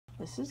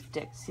This is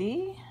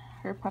Dixie.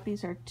 Her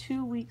puppies are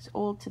 2 weeks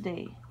old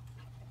today.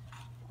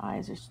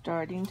 Eyes are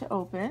starting to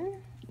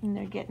open and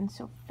they're getting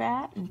so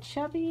fat and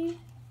chubby.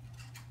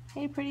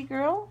 Hey, pretty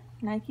girl.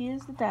 Nike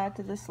is the dad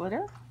to this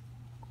litter.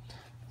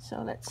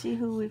 So let's see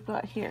who we've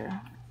got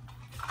here.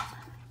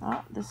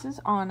 Oh, this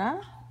is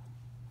Anna.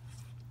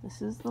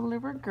 This is the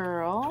liver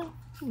girl.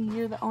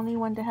 You're the only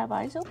one to have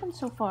eyes open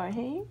so far,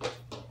 hey?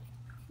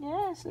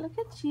 Yes, look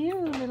at you,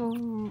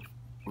 little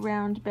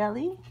round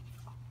belly.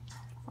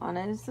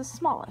 Anna is the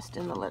smallest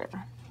in the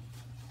litter.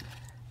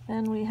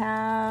 Then we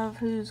have,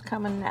 who's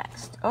coming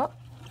next? Oh,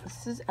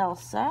 this is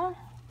Elsa.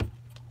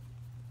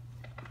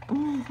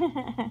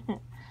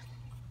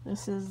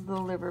 This is the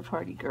liver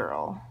party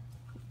girl.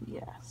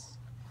 Yes.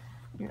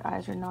 Your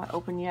eyes are not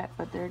open yet,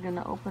 but they're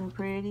gonna open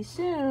pretty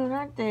soon,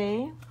 aren't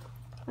they?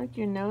 Look,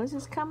 your nose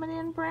is coming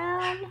in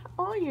brown.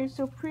 Oh, you're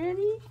so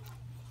pretty.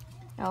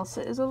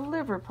 Elsa is a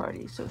liver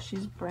party, so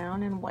she's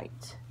brown and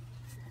white.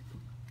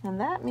 And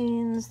that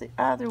means the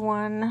other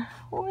one,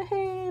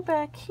 way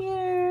back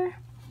here.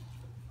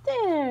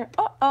 There.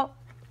 Oh.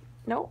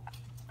 No.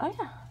 Oh,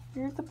 yeah.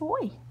 Here's the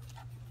boy.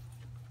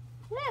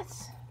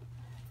 Yes.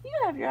 You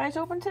have your eyes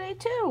open today,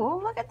 too.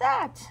 Oh, look at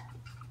that.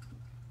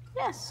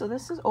 Yes, so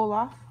this is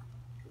Olaf.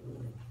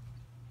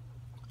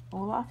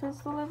 Olaf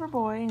is the liver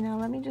boy. Now,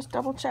 let me just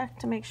double check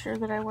to make sure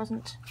that I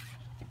wasn't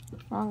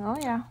wrong.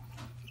 Oh, yeah.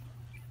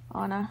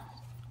 Anna,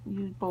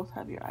 you both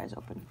have your eyes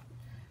open.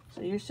 So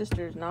your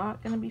sister is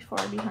not going to be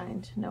far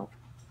behind. Nope.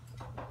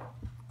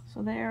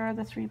 So there are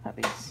the 3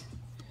 puppies.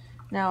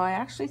 Now I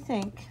actually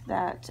think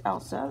that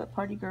Elsa, the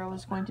party girl,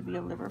 is going to be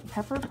a liver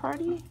pepper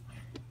party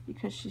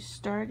because she's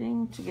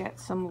starting to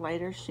get some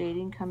lighter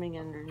shading coming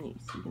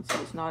underneath. You can see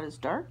it's not as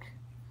dark.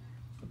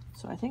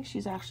 So I think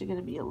she's actually going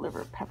to be a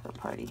liver pepper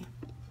party.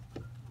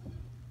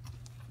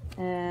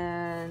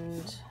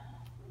 And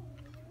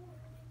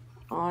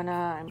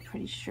Anna, I'm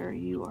pretty sure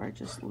you are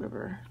just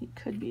liver. You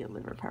could be a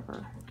liver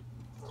pepper.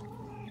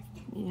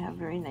 You have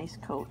very nice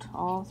coat.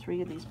 All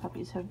 3 of these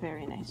puppies have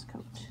very nice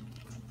coat.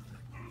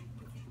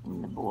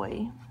 And the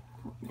boy,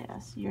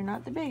 yes, you're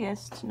not the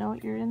biggest. No,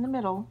 you're in the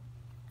middle.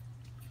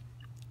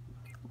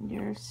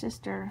 Your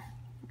sister,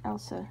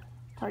 Elsa,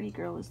 party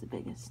girl, is the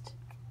biggest.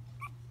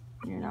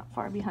 You're not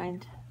far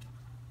behind.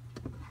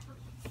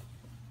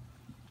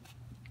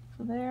 So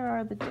there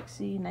are the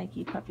Dixie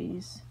Nike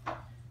puppies,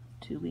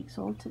 2 weeks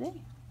old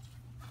today.